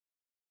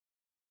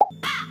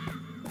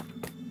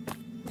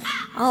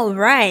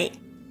Alright,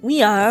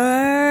 we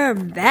are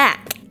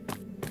back.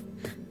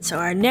 So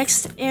our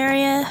next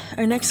area,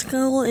 our next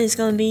goal is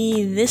going to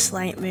be this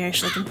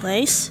nightmarish looking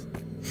place.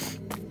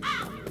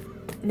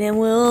 And then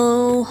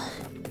we'll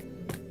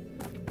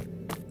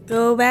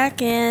go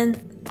back and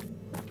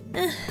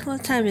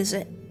what time is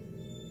it?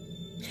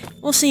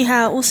 We'll see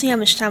how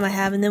much time I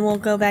have, and then we'll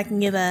go back and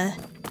give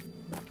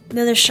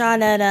another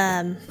shot at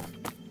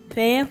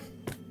Faya.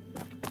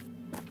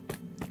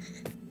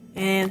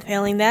 And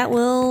failing that,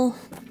 we'll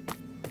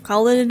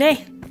call it a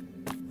day.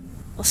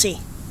 We'll see.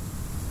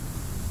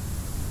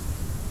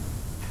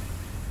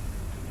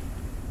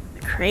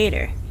 The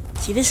crater.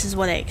 See, this is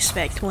what I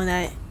expect when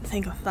I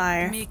think of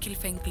fire. So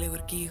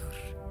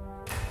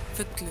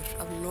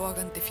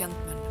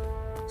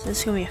this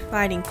is gonna be a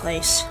fighting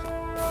place.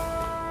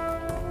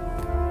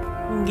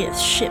 I'm gonna get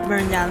shit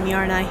burned out of me,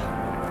 aren't I?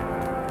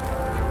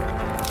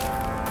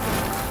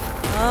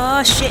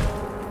 Oh shit!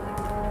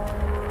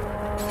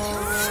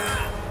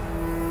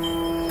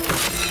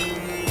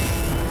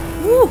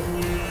 Woo!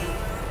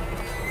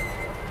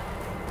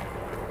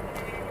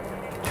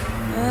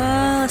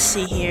 Let's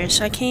see here.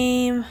 So I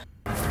came...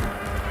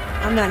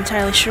 I'm not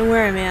entirely sure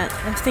where I'm at.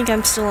 I think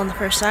I'm still on the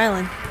first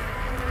island.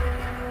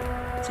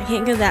 So I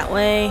can't go that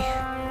way.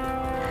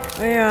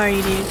 Where are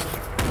you, dude?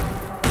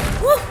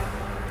 Woo!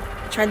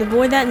 Tried to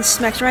avoid that and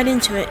smacked right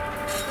into it.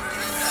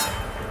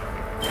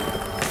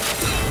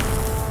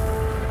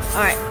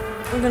 Alright,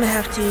 we're gonna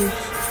have to...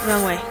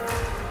 Wrong way.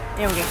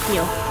 There we go,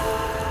 heal.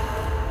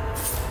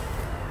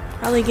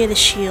 Probably get a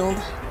shield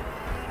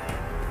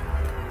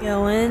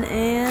going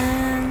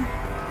and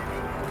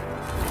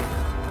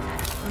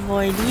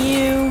avoid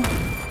you.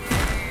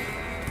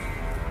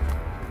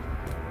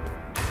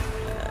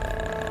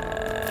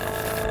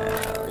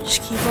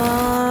 Just keep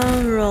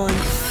on rolling.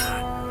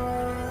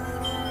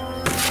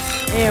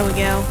 There we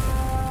go.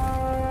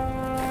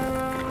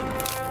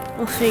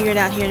 We'll figure it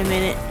out here in a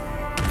minute.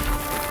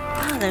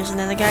 Oh, there's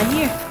another guy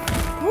here.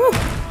 Woo!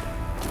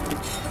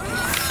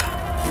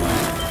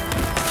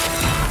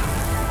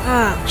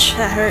 Ouch,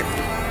 that hurt.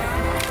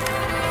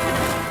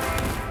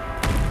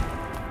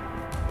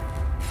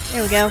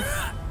 There we go.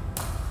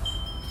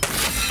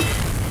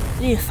 I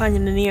need to find a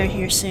mirror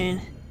here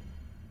soon.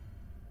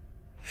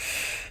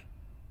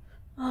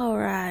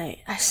 Alright,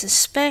 I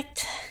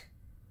suspect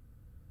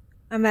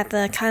I'm at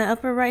the kind of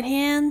upper right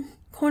hand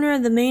corner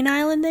of the main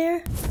island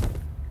there.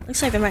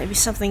 Looks like there might be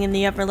something in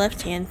the upper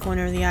left hand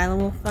corner of the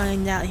island. We'll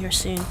find out here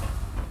soon.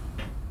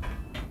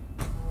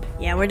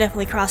 Yeah, we're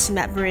definitely crossing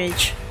that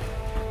bridge.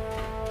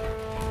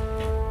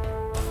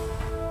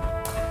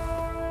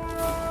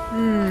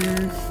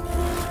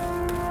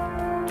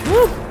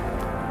 Woo!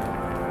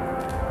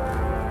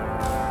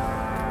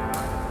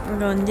 We're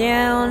going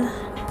down.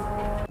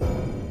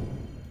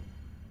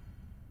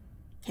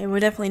 Okay, we're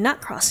definitely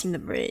not crossing the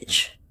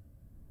bridge.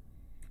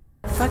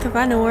 Fuck if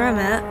I know where I'm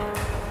at.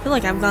 I feel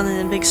like I've gone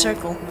in a big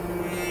circle.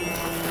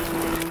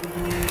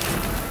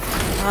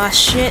 Aw,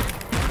 shit.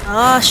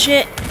 Aw,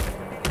 shit.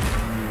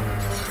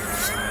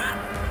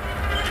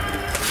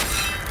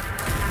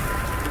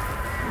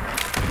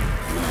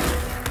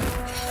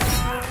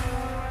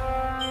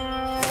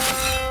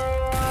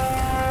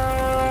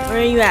 Where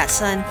are you at,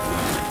 son?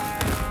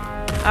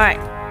 Alright.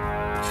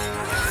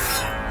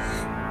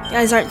 You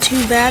guys aren't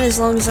too bad as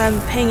long as I'm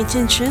paying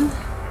attention.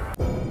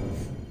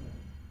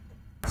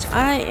 So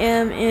I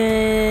am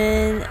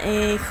in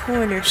a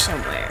corner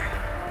somewhere.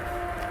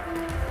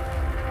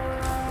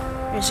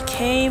 There's a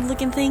cave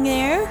looking thing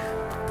there.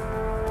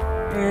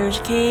 There's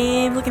a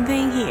cave looking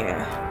thing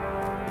here.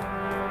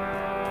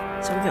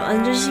 So we go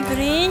under the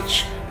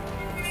bridge.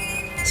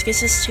 This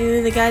gets us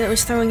to the guy that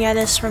was throwing at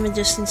us from a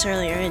distance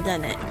earlier,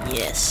 doesn't it?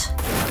 Yes.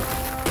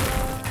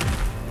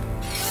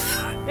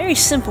 Very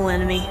simple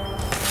enemy.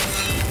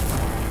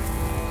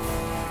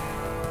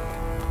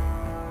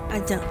 I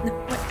don't know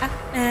where I'm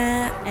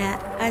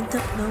at. I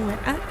don't know where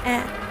I'm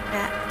at.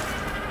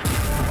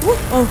 Woo!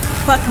 Oh,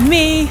 fuck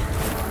me!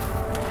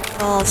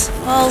 Balls,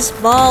 balls,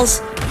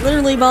 balls.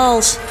 Literally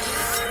balls.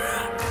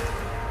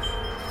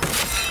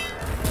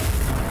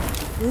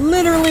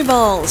 Literally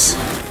balls.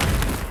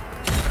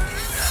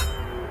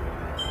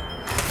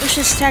 Wish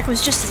this attack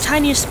was just the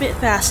tiniest bit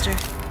faster.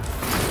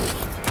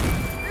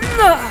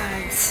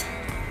 Nice.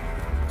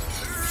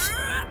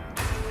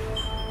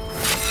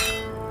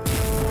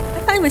 I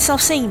find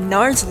myself saying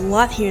nards a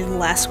lot here than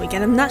last week,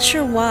 and I'm not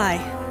sure why.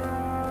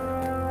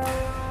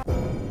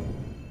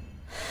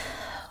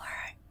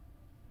 Alright.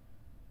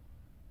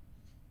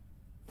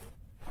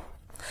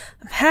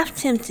 I'm half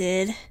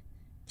tempted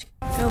to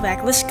go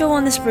back. Let's go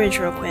on this bridge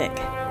real quick.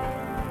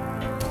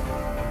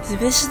 Because if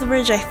this is the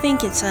bridge I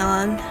think it's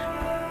on,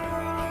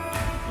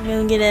 I'm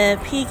gonna get a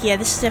peek. Yeah,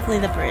 this is definitely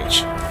the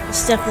bridge.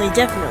 It's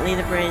definitely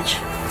the bridge.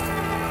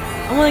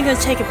 I wanna go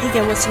take a peek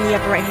at what's in the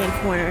upper right hand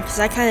corner, because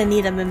I kinda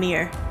need a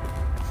mirror.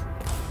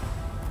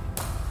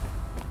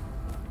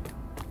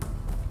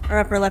 Or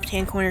upper left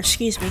hand corner,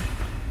 excuse me.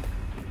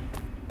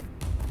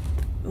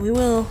 We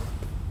will.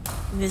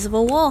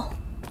 Invisible wall.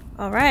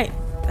 Alright.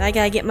 I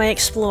gotta get my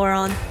Explorer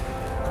on.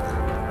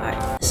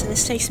 Alright, so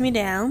this takes me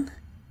down.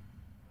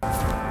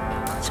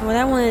 So what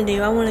I want to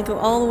do, I want to go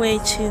all the way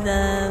to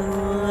the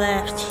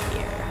left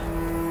here.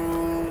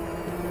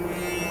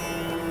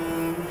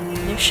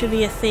 There should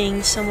be a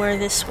thing somewhere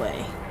this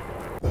way.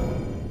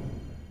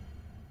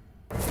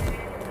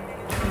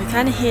 Am I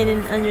kind of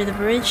hidden under the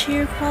bridge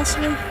here,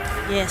 possibly?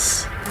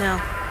 Yes. No.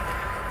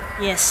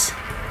 Yes.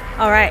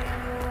 Alright.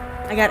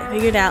 I got it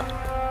figured out.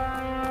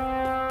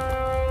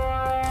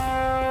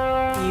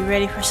 Are you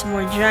ready for some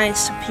more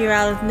giants to appear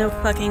out of no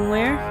fucking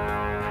where?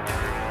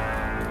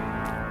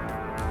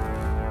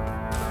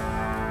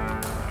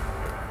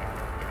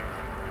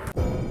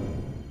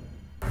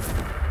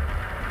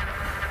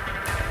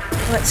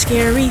 What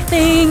scary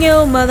thing, you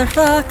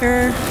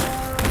motherfucker?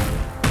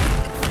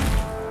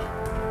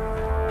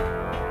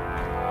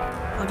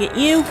 I'll get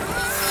you.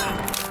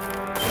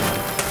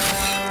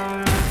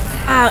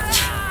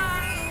 Ouch.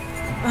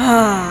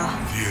 Ah.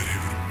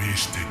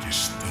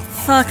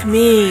 Fuck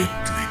me.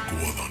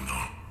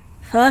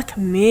 Fuck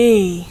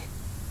me.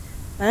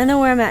 I don't know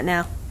where I'm at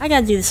now. I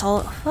gotta do this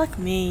all. Fuck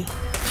me.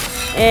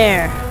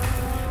 There.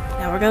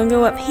 Now we're gonna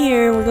go up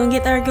here. We're gonna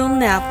get our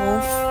golden apple.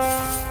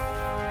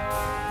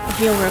 I'll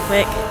heal real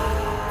quick.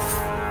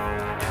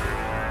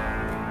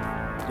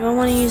 Do I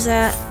want to use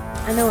that?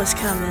 I know it's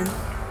coming.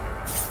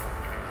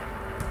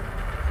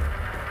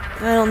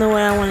 I don't know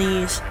what I want to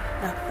use.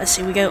 Oh, let's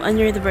see. We go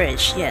under the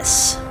bridge.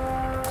 Yes.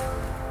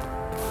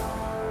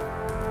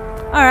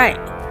 Alright.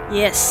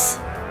 Yes.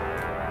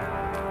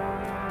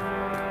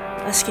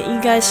 Let's get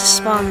you guys to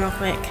spawn real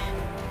quick.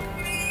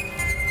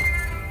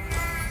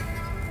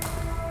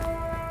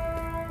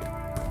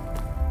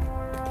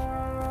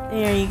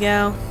 There you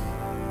go.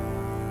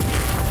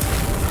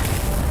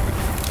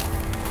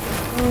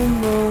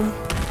 Boom, boom.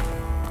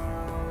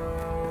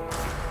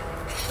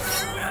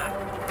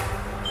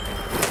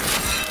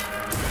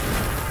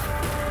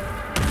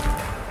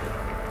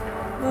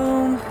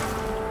 Boom.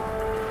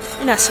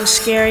 You're not so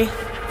scary.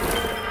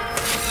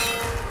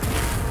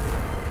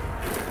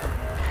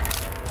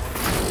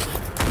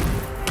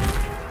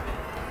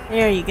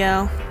 There you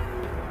go.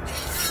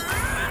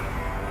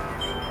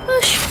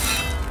 Whoosh.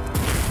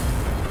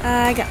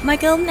 I got my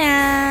golden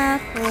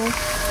apple.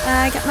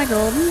 I got my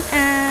golden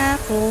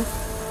apple.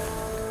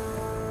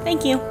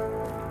 Thank you.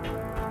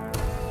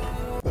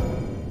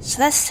 So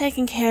that's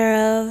taken care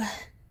of.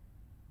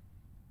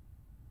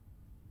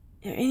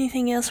 Is there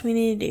anything else we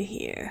need to do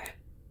here?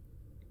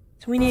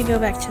 So we need to go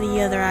back to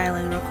the other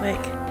island real quick.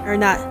 Or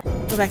not,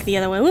 go back the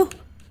other way. Woo!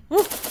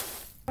 Woo!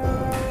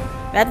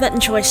 Bad button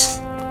choice.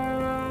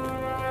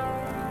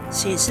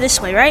 See, it's this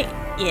way, right?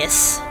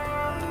 Yes.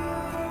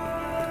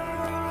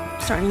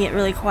 Starting to get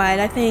really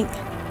quiet, I think.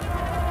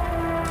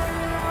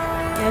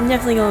 Yeah, I'm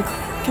definitely going to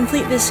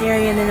complete this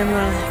area and then I'm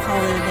going to call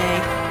it a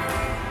day.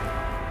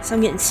 So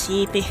I'm getting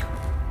sleepy.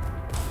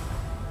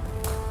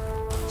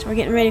 So we're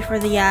getting ready for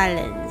the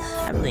island,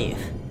 I believe.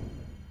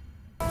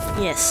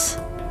 Yes.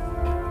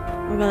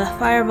 We're going to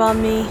firebomb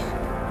me.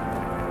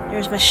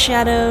 There's my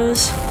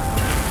shadows.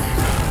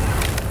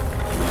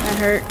 That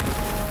hurt.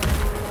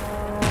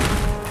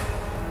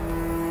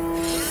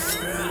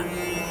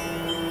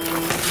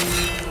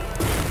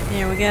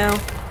 There we go.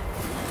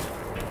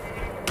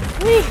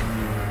 Whee!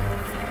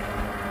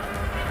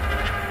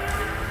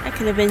 That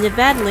could have ended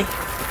badly.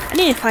 I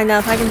need to find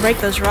out if I can break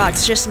those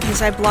rocks, just in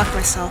case I block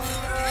myself.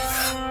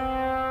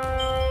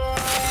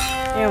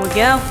 There we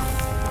go.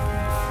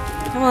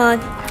 Come on.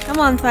 Come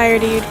on, fire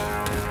dude.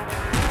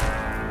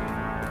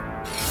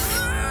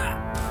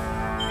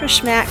 For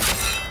smack.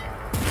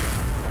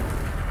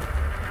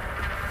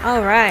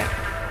 Alright.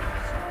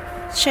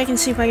 Let's check and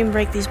see if I can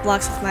break these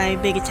blocks with my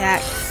big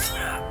attack.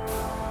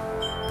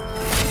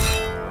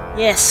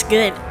 Yes,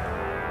 good.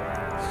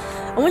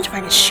 I wonder if I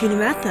can shoot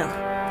him at them.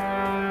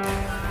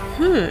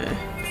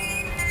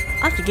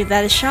 I'll have to give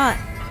that a shot.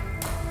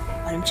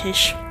 Dum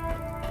tish.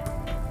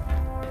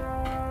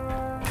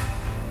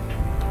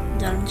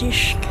 Dum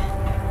tish.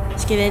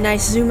 Let's get a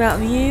nice zoom out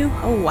view.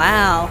 Oh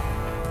wow.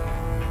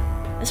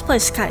 This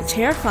place is kind of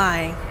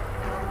terrifying.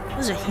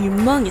 Those are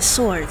humongous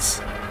swords.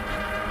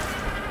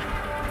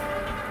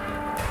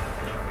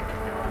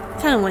 I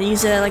kind of want to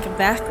use it like a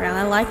background.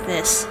 I like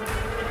this.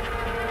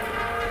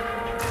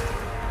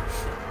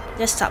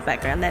 Desktop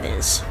background, that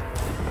is.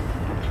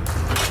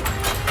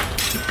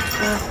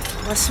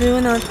 What's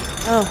moving on?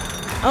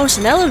 Oh, it's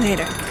an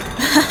elevator.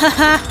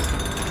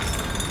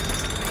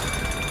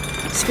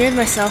 Scared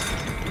myself.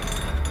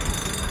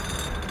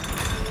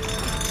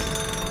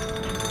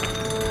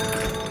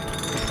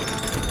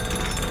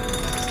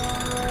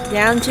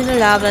 Down to the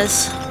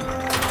lavas.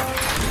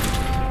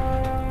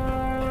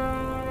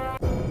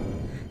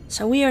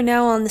 So we are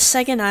now on the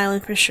second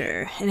island for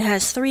sure. And it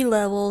has 3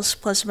 levels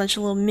plus a bunch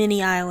of little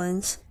mini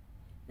islands.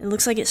 It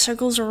looks like it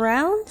circles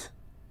around?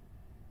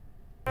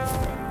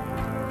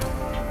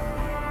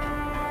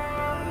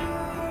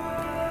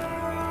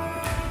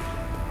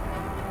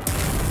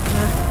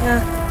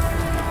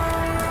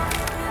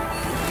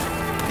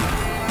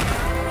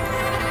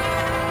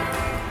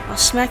 I'll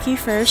smack you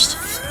first.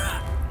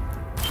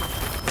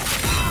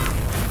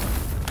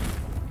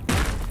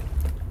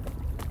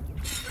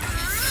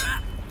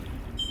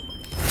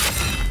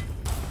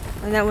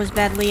 And that was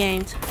badly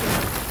aimed.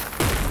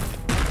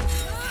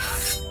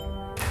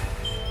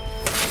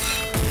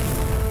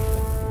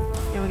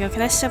 There we go.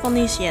 Can I step on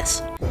these?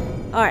 Yes.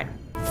 Alright.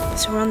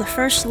 So we're on the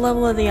first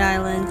level of the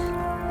island.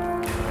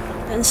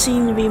 Doesn't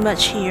seem to be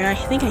much here. I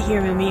think I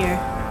hear Mimir.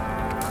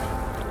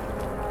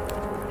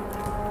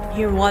 I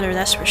hear water,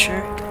 that's for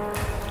sure.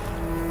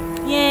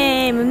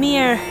 Yay,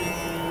 Mimir!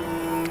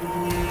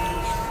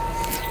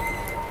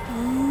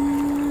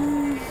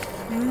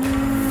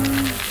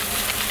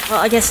 Well,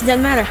 I guess it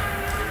doesn't matter.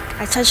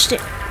 I touched it.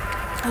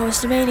 I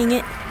was debating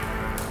it.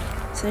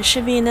 So there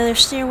should be another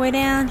stairway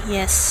down.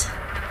 Yes.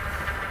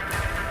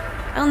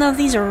 I don't know if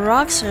these are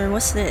rocks or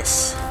what's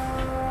this.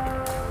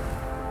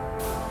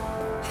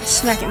 Let's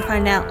smack it and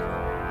find out.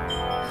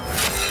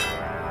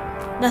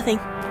 Nothing.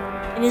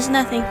 It is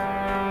nothing.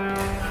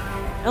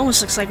 It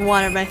almost looks like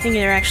water, but I think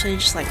they're actually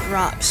just like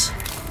rocks.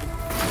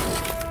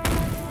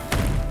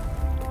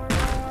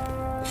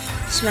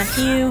 Smack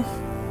you.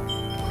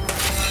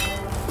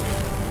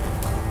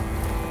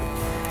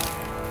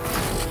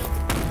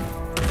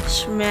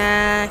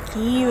 Smack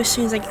you as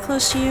soon as I get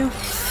close to you.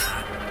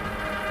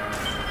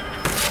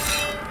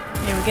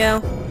 There we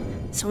go.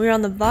 So we're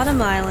on the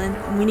bottom island,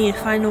 and we need to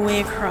find a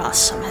way across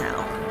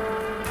somehow.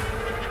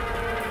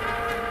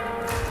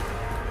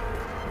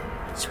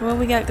 So what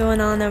we got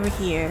going on over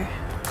here?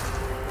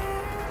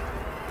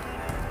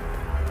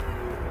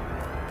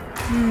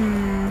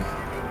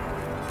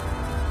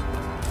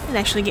 Can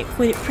actually get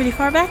pretty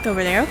far back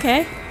over there.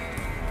 Okay.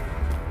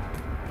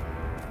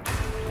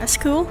 That's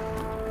cool.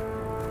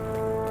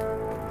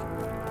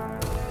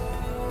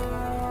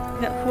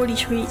 I got 40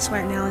 tweets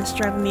right now and it's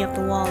driving me up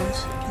the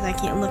walls because I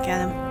can't look at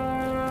them.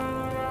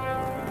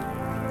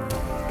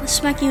 Let's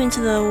smack you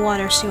into the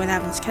water, see what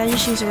happens. Can I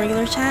just use a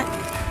regular attack?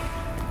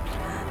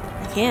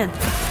 I can.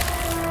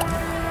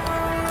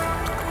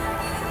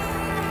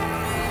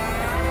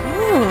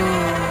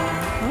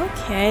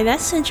 Ooh, okay,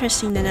 that's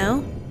interesting to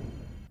know.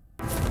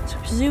 So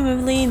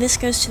presumably this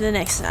goes to the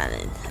next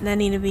island. And I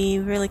need to be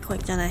really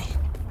quick, don't I?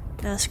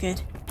 That's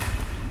good.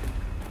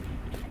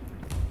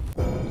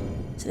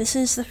 So this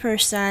is the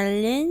first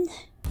island.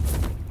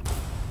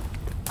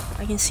 If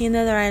I can see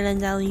another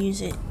island, I'll use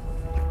it.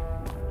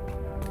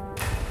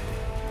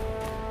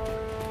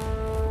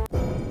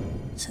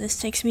 So this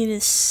takes me to the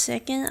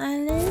second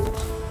island.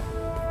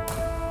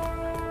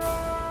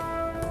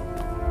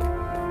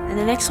 And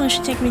the next one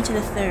should take me to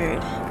the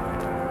third.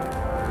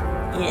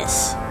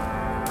 Yes.